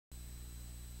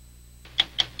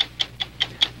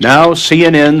Now,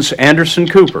 CNN's Anderson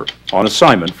Cooper on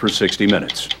assignment for 60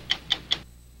 Minutes.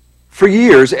 For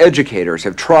years, educators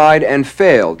have tried and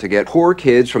failed to get poor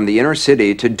kids from the inner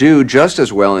city to do just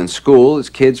as well in school as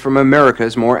kids from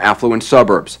America's more affluent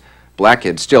suburbs. Black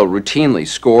kids still routinely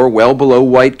score well below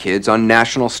white kids on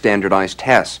national standardized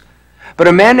tests. But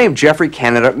a man named Jeffrey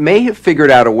Canada may have figured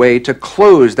out a way to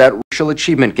close that racial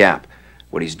achievement gap.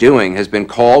 What he's doing has been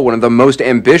called one of the most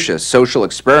ambitious social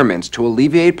experiments to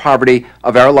alleviate poverty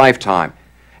of our lifetime.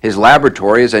 His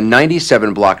laboratory is a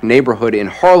 97-block neighborhood in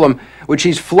Harlem, which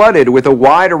he's flooded with a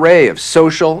wide array of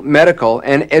social, medical,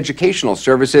 and educational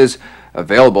services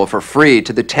available for free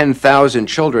to the 10,000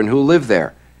 children who live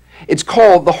there. It's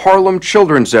called the Harlem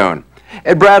Children's Zone.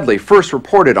 Ed Bradley first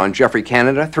reported on Jeffrey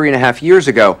Canada 3.5 years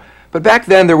ago, but back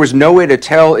then there was no way to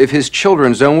tell if his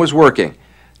children's zone was working.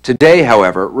 Today,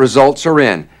 however, results are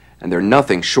in, and they're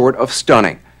nothing short of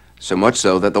stunning. So much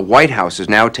so that the White House is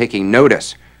now taking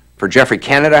notice. For Jeffrey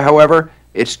Canada, however,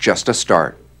 it's just a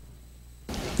start.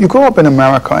 You grow up in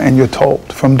America and you're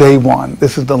told from day one,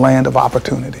 this is the land of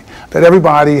opportunity, that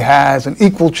everybody has an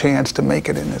equal chance to make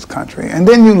it in this country. And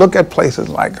then you look at places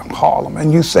like Harlem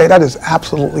and you say that is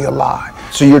absolutely a lie.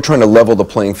 So you're trying to level the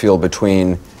playing field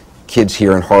between kids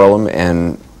here in Harlem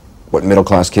and what,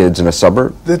 middle-class kids in a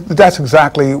suburb? That's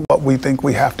exactly what we think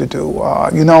we have to do.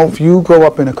 You know, if you grow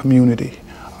up in a community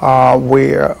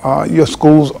where your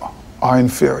schools are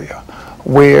inferior,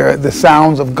 where the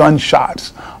sounds of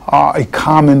gunshots are a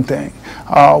common thing,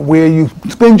 where you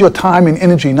spend your time and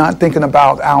energy not thinking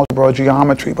about algebra or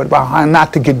geometry, but about how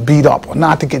not to get beat up or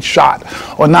not to get shot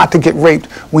or not to get raped.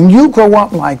 When you grow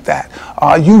up like that,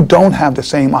 you don't have the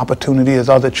same opportunity as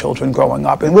other children growing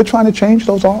up, and we're trying to change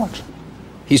those odds.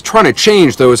 He's trying to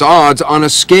change those odds on a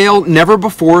scale never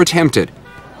before attempted.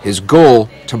 His goal,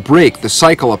 to break the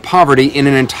cycle of poverty in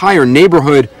an entire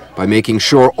neighborhood by making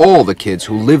sure all the kids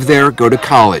who live there go to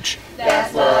college.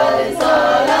 That's what it's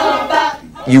all about.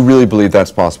 You really believe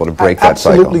that's possible, to break that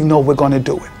cycle? Absolutely know we're going to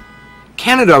do it.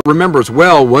 Canada remembers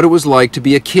well what it was like to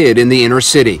be a kid in the inner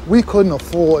city. We couldn't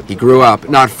afford. He grew up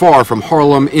not far from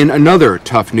Harlem in another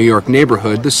tough New York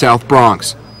neighborhood, the South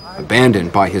Bronx.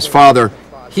 Abandoned by his father,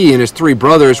 he and his 3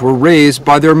 brothers were raised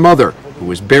by their mother, who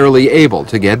was barely able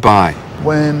to get by.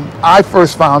 When I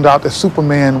first found out that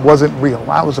Superman wasn't real,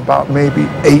 I was about maybe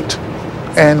 8.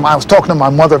 And I was talking to my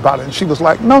mother about it, and she was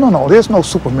like, no, there's no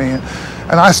Superman.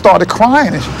 And I started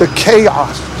crying. And the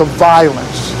chaos, the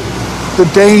violence, the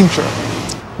danger,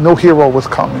 no hero was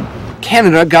coming.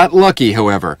 Canada got lucky,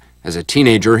 however. As a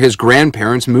teenager, his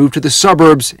grandparents moved to the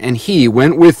suburbs, and he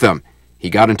went with them. He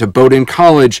got into Bowdoin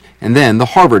College and then the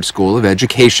Harvard School of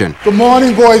Education. Good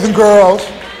morning, boys and girls.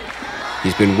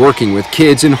 He's been working with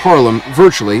kids in Harlem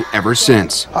virtually ever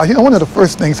since. You know, one of the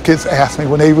first things kids ask me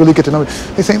when they really get to know me,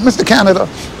 they say, Mr. Canada,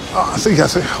 I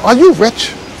say, are you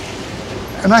rich?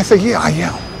 And I say, yeah, I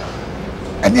am.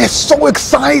 And they're so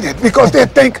excited because they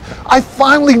think, I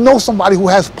finally know somebody who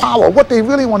has power. What they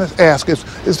really want to ask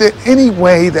is there any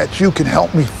way that you can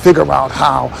help me figure out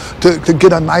how to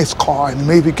get a nice car and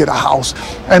maybe get a house?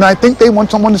 And I think they want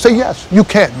someone to say, yes, you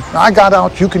can. I got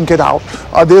out, you can get out.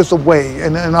 There's a way,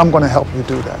 and I'm going to help you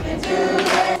do that.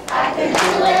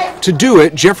 To do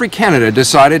it, Jeffrey Canada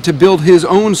decided to build his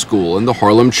own school in the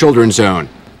Harlem Children's Zone.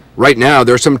 Right now,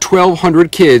 there's some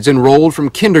 1,200 kids enrolled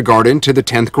from kindergarten to the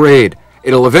 10th grade.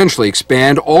 It'll eventually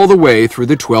expand all the way through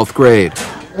the 12th grade.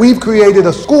 We've created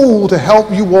a school to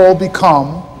help you all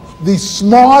become the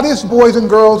smartest boys and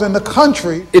girls in the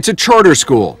country. It's a charter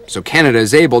school, so Canada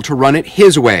is able to run it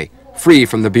his way, free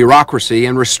from the bureaucracy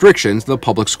and restrictions of the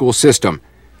public school system.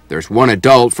 There's 1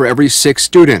 adult for every 6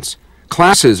 students.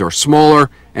 Classes are smaller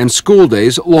and school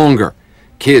days longer.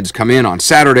 Kids come in on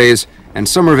Saturdays, and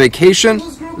summer vacation,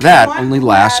 that only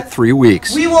lasts 3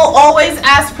 weeks. We will always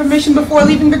ask permission before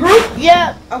leaving the group?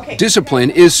 Yeah. Okay. Discipline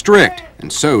is strict, and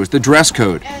so is the dress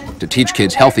code. To teach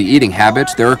kids healthy eating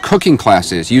habits, there are cooking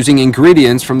classes using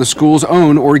ingredients from the school's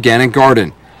own organic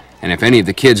garden. And if any of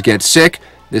the kids get sick,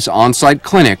 this on-site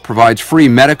clinic provides free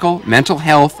medical, mental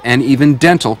health, and even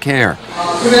dental care.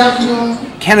 Good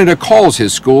afternoon. Canada calls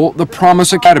his school the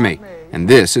Promise Academy. And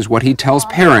this is what he tells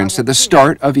parents at the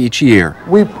start of each year.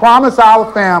 We promise our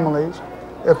families,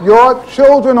 if your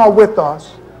children are with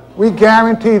us, we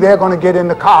guarantee they're going to get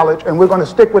into college, and we're going to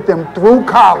stick with them through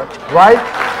college, right?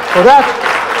 So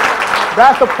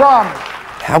that's a promise.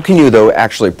 How can you, though,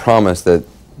 actually promise that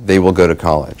they will go to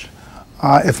college?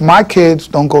 If my kids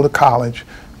don't go to college,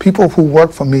 people who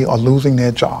work for me are losing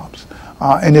their jobs.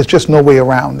 And there's just no way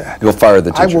around that. You'll fire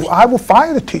the teachers? I will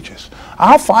fire the teachers.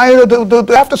 I'll fire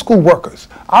the after-school workers.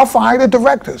 I'll fire the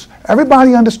directors.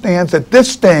 Everybody understands that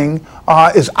this thing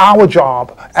is our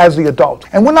job as the adults.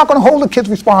 And we're not going to hold the kids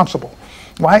responsible,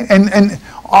 right? And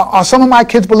are some of my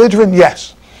kids belligerent?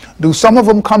 Yes. Do some of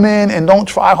them come in and don't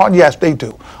try hard? Yes, they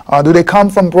do. Do they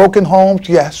come from broken homes?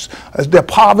 Yes. Is there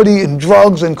poverty and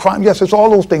drugs and crime? Yes, it's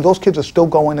all those things. Those kids are still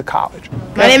going to college.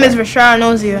 My name is Rashard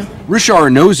Nozier.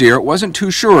 Rashard Nozier wasn't too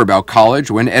sure about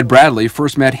college when Ed Bradley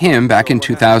first met him back in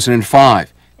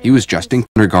 2005. He was just in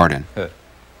kindergarten.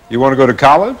 You want to go to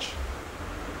college?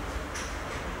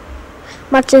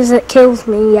 Much as it kills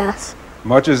me, yes.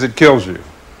 Much as it kills you.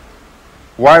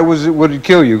 Why would it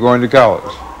kill you going to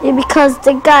college? Yeah, because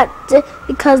they got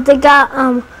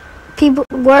people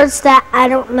words that I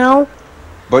don't know.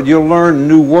 But you'll learn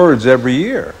new words every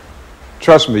year.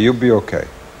 Trust me, you'll be okay.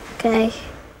 Okay.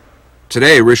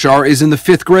 Today, Rashard is in the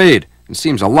 5th grade and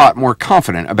seems a lot more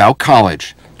confident about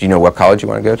college. Do you know what college you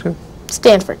want to go to?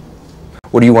 Stanford.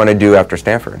 What do you want to do after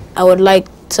Stanford? I would like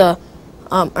to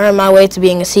earn my way to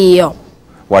being a CEO.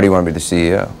 Why do you want to be the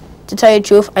CEO? To tell you the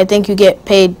truth, I think you get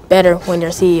paid better when you're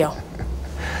CEO.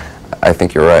 I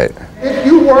think you're right. If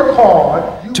you work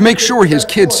hard... To make sure his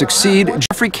kids succeed,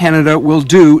 Jeffrey Canada will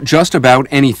do just about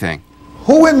anything.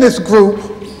 Who in this group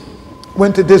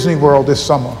went to Disney World this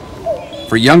summer?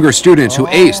 For younger students who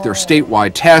ace their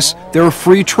statewide tests, there are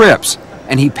free trips,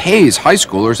 and he pays high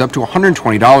schoolers up to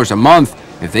 $120 a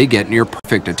month if they get near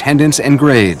perfect attendance and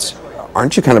grades.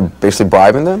 Aren't you kind of basically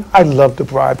bribing them? I love to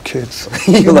bribe kids.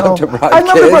 You love to bribe kids? I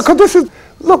love to bribe, because this is,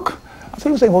 look, I was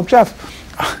going to say, well, Jeff,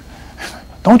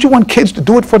 don't you want kids to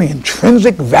do it for the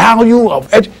intrinsic value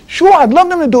of Sure, I'd love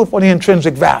them to do it for the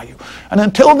intrinsic value. And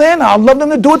until then, I'd love them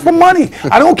to do it for money.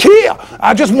 I don't care.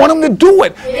 I just want them to do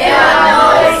it. There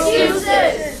are no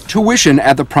excuses. Tuition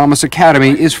at the Promise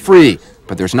Academy is free,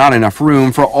 but there's not enough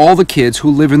room for all the kids who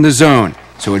live in the zone,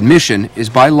 so admission is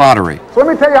by lottery. So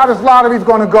let me tell you how this lottery's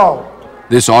going to go.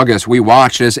 This August, we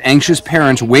watched as anxious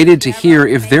parents waited to hear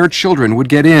if their children would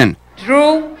get in.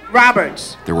 Drew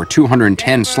Roberts. There were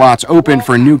 210 slots open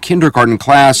for a new kindergarten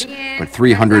class, but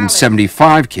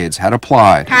 375 kids had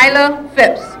applied. Kyla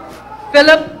Phipps.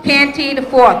 Philip Canty IV.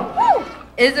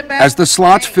 Isabel. As the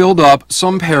slots filled up,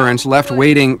 some parents left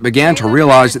waiting began to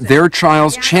realize their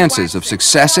child's chances of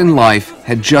success in life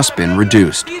had just been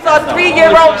reduced. These are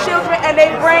 3-year-old children and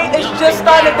their brain is just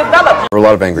starting to develop. There were a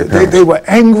lot of angry parents. They were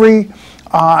angry.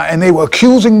 And they were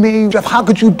accusing me, Jeff, how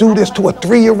could you do this to a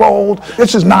 3-year-old?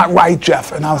 This is not right,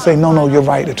 Jeff. And I would say, no, you're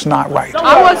right, it's not right.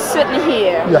 I was sitting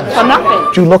here for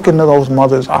nothing. You look into those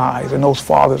mothers' eyes and those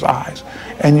fathers' eyes,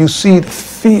 and you see the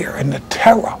fear and the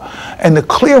terror and the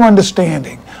clear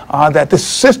understanding that this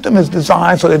system is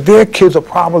designed so that their kids are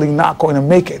probably not going to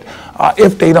make it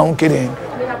if they don't get in.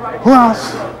 Who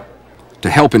else? To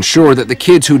help ensure that the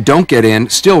kids who don't get in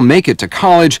still make it to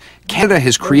college, Canada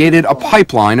has created a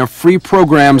pipeline of free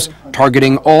programs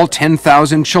targeting all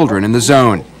 10,000 children in the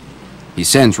zone. He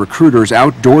sends recruiters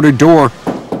out door to door,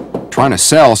 trying to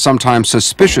sell sometimes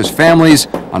suspicious families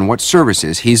on what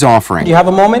services he's offering. You have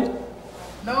a moment?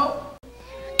 No.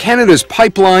 Canada's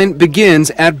pipeline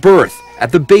begins at birth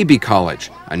at the Baby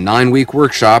College, a 9-week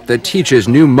workshop that teaches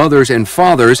new mothers and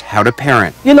fathers how to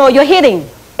parent. You know, you're hitting.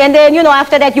 And then, you know,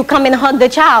 after that, you come and hug the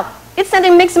child. It's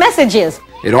sending mixed messages.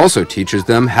 It also teaches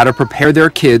them how to prepare their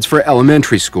kids for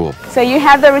elementary school. So you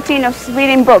have the routine of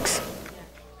reading books.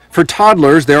 For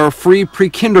toddlers, there are free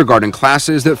pre-kindergarten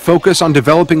classes that focus on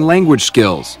developing language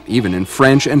skills, even in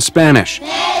French and Spanish.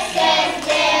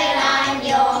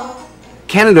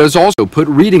 Canada's also put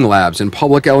reading labs in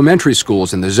public elementary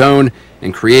schools in the zone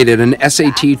and created an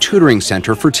SAT tutoring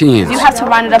center for teens. You have to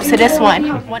line it up to this one.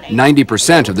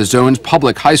 90% of the zone's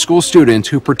public high school students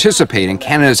who participate in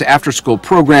Canada's after-school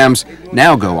programs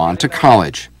now go on to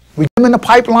college. We get them in the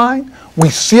pipeline, we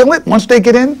seal it. Once they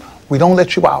get in, we don't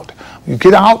let you out. You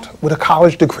get out with a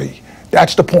college degree.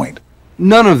 That's the point.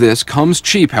 None of this comes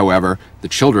cheap, however. The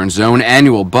Children's Zone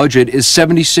annual budget is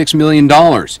 $76 million.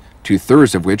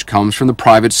 2/3 of which comes from the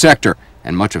private sector,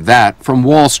 and much of that from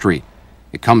Wall Street.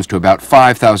 It comes to about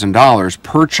 $5,000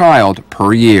 per child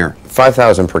per year.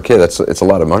 $5,000 per kid, it's a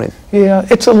lot of money. Yeah,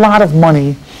 it's a lot of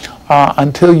money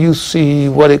until you see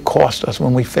what it costs us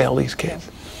when we fail these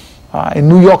kids. In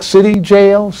New York City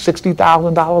jail,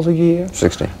 $60,000 a year.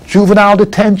 60. Juvenile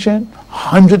detention,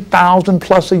 $100,000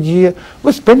 plus a year.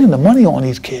 We're spending the money on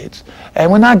these kids,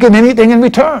 and we're not getting anything in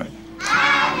return.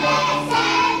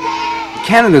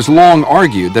 Canada's long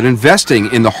argued that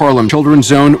investing in the Harlem Children's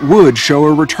Zone would show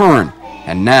a return.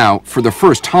 And now, for the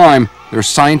first time, there's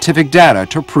scientific data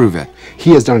to prove it.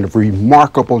 He has done a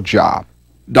remarkable job.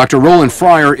 Dr. Roland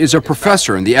Fryer is a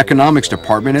professor in the economics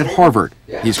department at Harvard.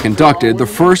 He's conducted the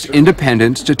first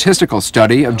independent statistical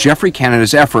study of Geoffrey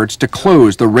Canada's efforts to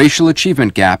close the racial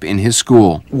achievement gap in his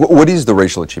school. What is the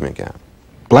racial achievement gap?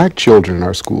 Black children in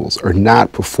our schools are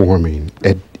not performing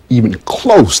at even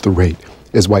close the rate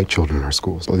as white children in our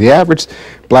schools. So the average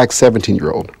black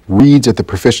 17-year-old reads at the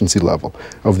proficiency level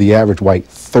of the average white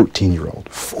 13-year-old.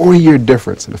 4-year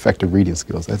difference in effective reading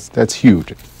skills. That's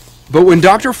huge. But when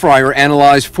Dr. Fryer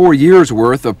analyzed 4 years'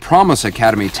 worth of Promise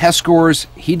Academy test scores,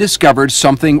 he discovered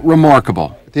something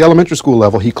remarkable. At the elementary school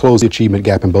level, he closed the achievement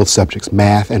gap in both subjects,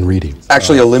 math and reading.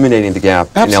 Actually eliminating the gap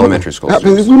in elementary schools.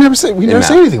 We never say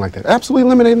anything like that. Absolutely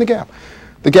eliminating the gap.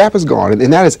 The gap is gone,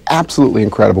 and that is absolutely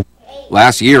incredible.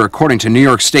 Last year, according to New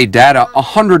York State data,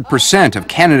 100% of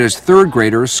Canada's third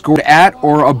graders scored at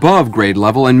or above grade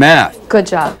level in math. Good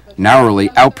job. Narrowly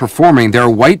outperforming their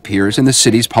white peers in the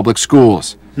city's public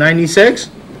schools.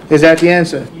 96? Is that the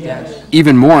answer? Yes.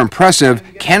 Even more impressive,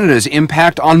 Canada's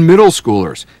impact on middle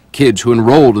schoolers, kids who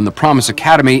enrolled in the Promise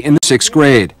Academy in the 6th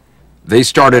grade. They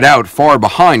started out far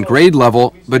behind grade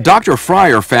level, but Dr.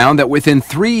 Fryer found that within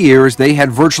 3 years they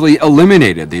had virtually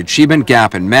eliminated the achievement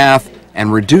gap in math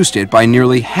and reduced it by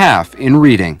nearly half in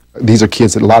reading. These are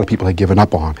kids that a lot of people had given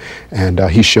up on, and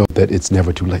he showed that it's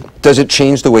never too late. Does it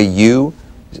change the way you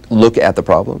look at the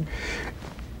problem?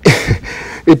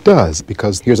 It does,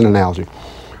 because here's an analogy.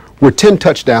 We're 10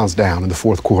 touchdowns down in the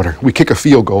 4th quarter. We kick a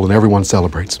field goal and everyone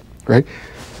celebrates, right?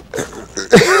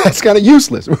 That's kind of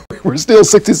useless. We're still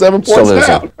 67 points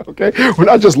down, okay? We're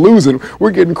not just losing, we're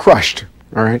getting crushed,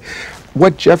 all right?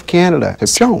 What Geoff Canada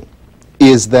has shown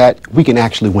is that we can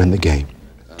actually win the game.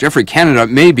 Geoffrey Canada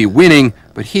may be winning,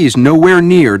 but he's nowhere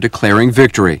near declaring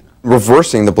victory.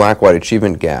 Reversing the black-white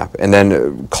achievement gap and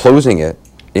then closing it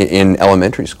in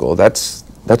elementary school, that's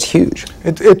huge.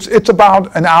 It's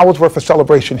about an hour's worth of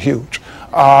celebration huge.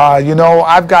 You know,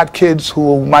 I've got kids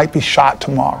who might be shot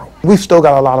tomorrow. We've still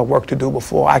got a lot of work to do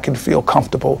before I can feel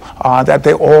comfortable that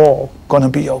they're all going to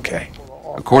be okay.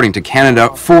 According to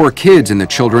Canada, 4 kids in the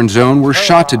children's zone were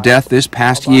shot to death this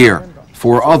past year.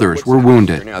 4 others were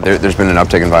wounded. There's been an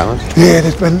uptick in violence? Yeah,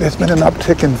 there's been an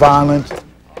uptick in violence.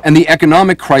 And the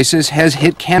economic crisis has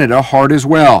hit Canada hard as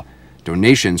well.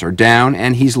 Donations are down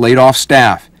and he's laid off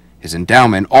staff. His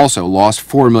endowment also lost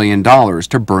 $4 million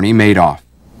to Bernie Madoff.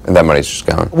 And that money's just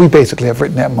gone. We basically have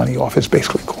written that money off. It's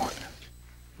basically gone.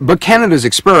 But Canada's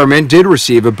experiment did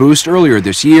receive a boost earlier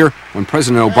this year when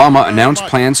President Obama announced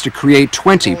plans to create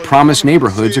 20 Promise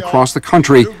neighborhoods across the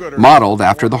country, modeled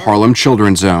after the Harlem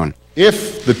Children's Zone.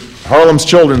 If the Harlem's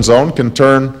Children's Zone can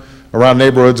turn around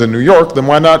neighborhoods in New York, then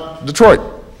why not Detroit,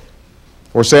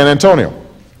 or San Antonio,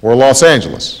 or Los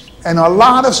Angeles? And a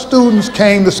lot of students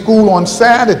came to school on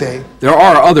Saturday. There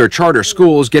are other charter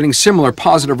schools getting similar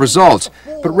positive results,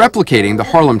 but replicating the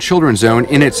Harlem Children's Zone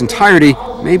in its entirety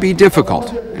may be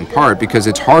difficult, in part because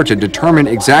it's hard to determine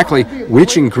exactly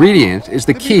which ingredient is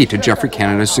the key to Geoffrey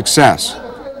Canada's success.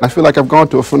 I feel like I've gone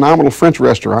to a phenomenal French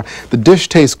restaurant. The dish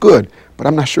tastes good, but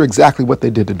I'm not sure exactly what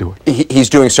they did to do it. He's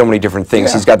doing so many different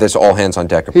things. Yeah. He's got this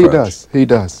all-hands-on-deck approach. He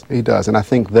does. And I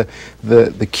think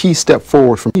the key step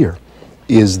forward from here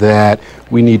is that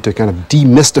we need to kind of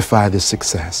demystify this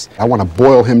success. I want to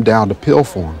boil him down to pill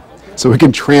form so we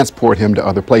can transport him to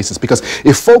other places. Because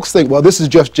if folks think, well, this is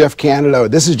just Geoff Canada, or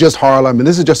this is just Harlem, and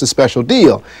this is just a special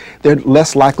deal, they're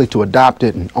less likely to adopt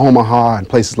it in Omaha and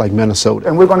places like Minnesota.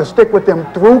 And we're going to stick with them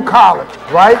through college,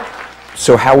 right?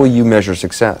 So how will you measure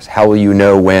success? How will you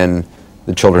know when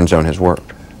the Children's Zone has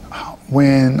worked?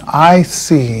 When I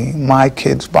see my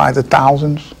kids by the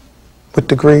thousands with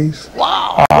degrees,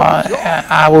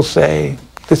 I will say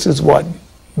this is what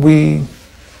we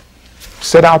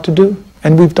set out to do,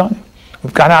 and we've done it.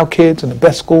 We've got our kids in the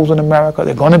best schools in America.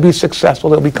 They're going to be successful.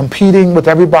 They'll be competing with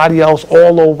everybody else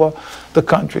all over the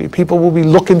country. People will be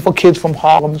looking for kids from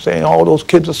Harlem, saying, oh, those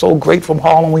kids are so great from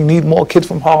Harlem. We need more kids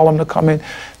from Harlem to come in.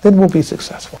 Then we'll be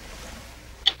successful.